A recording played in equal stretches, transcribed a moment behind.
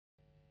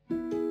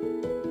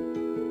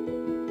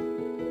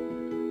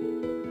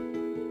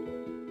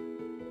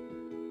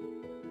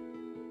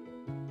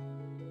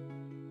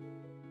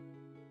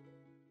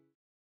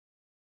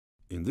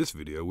this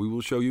video we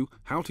will show you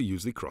how to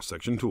use the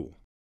cross-section tool.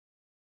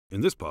 In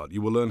this part you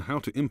will learn how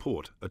to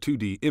import a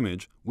 2D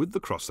image with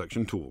the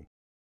cross-section tool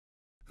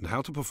and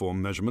how to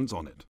perform measurements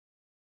on it.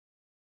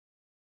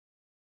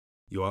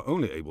 You are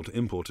only able to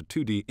import a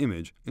 2D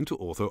image into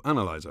Ortho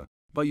Analyzer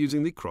by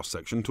using the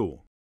cross-section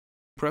tool.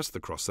 Press the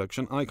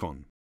cross-section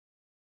icon.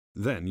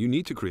 Then you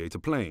need to create a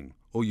plane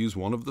or use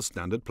one of the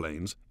standard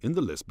planes in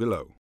the list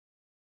below.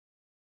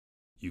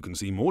 You can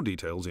see more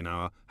details in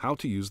our How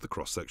to Use the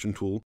Cross-Section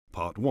Tool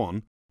Part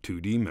 1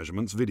 2D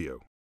Measurements video.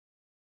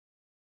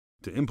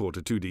 To import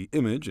a 2D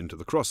image into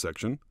the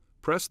cross-section,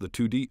 press the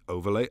 2D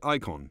overlay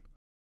icon.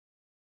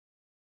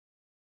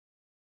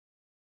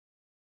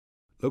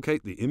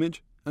 Locate the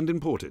image and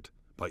import it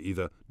by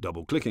either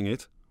double-clicking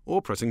it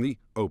or pressing the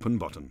Open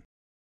button.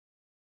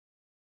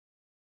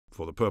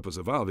 For the purpose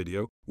of our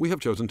video, we have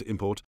chosen to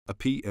import a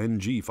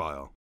PNG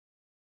file.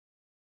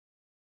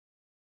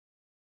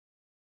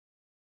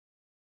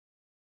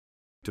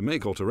 To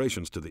make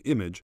alterations to the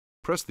image,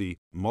 press the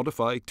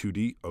Modify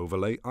 2D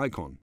Overlay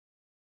icon.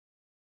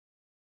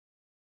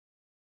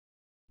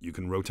 You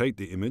can rotate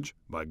the image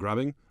by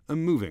grabbing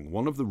and moving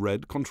one of the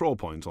red control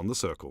points on the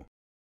circle.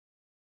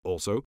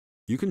 Also,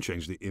 you can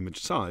change the image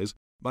size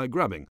by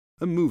grabbing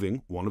and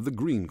moving one of the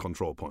green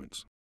control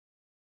points.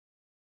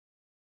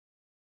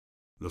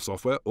 The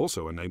software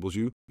also enables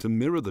you to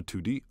mirror the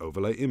 2D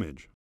overlay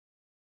image.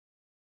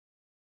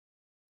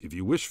 If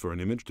you wish for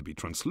an image to be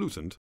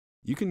translucent,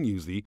 you can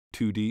use the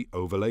 2D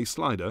overlay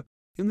slider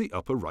in the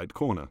upper right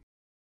corner.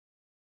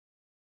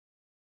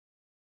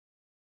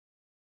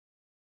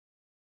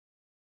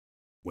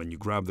 When you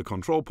grab the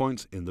control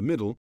points in the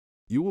middle,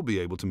 you will be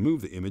able to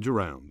move the image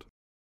around.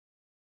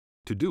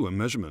 To do a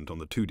measurement on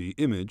the 2D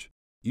image,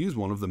 use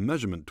one of the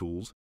measurement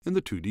tools in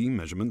the 2D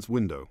Measurements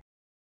window.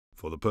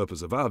 For the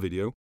purpose of our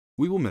video,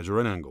 we will measure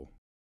an angle.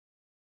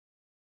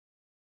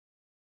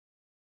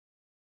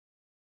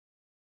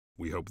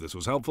 We hope this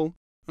was helpful,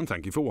 and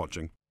thank you for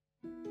watching.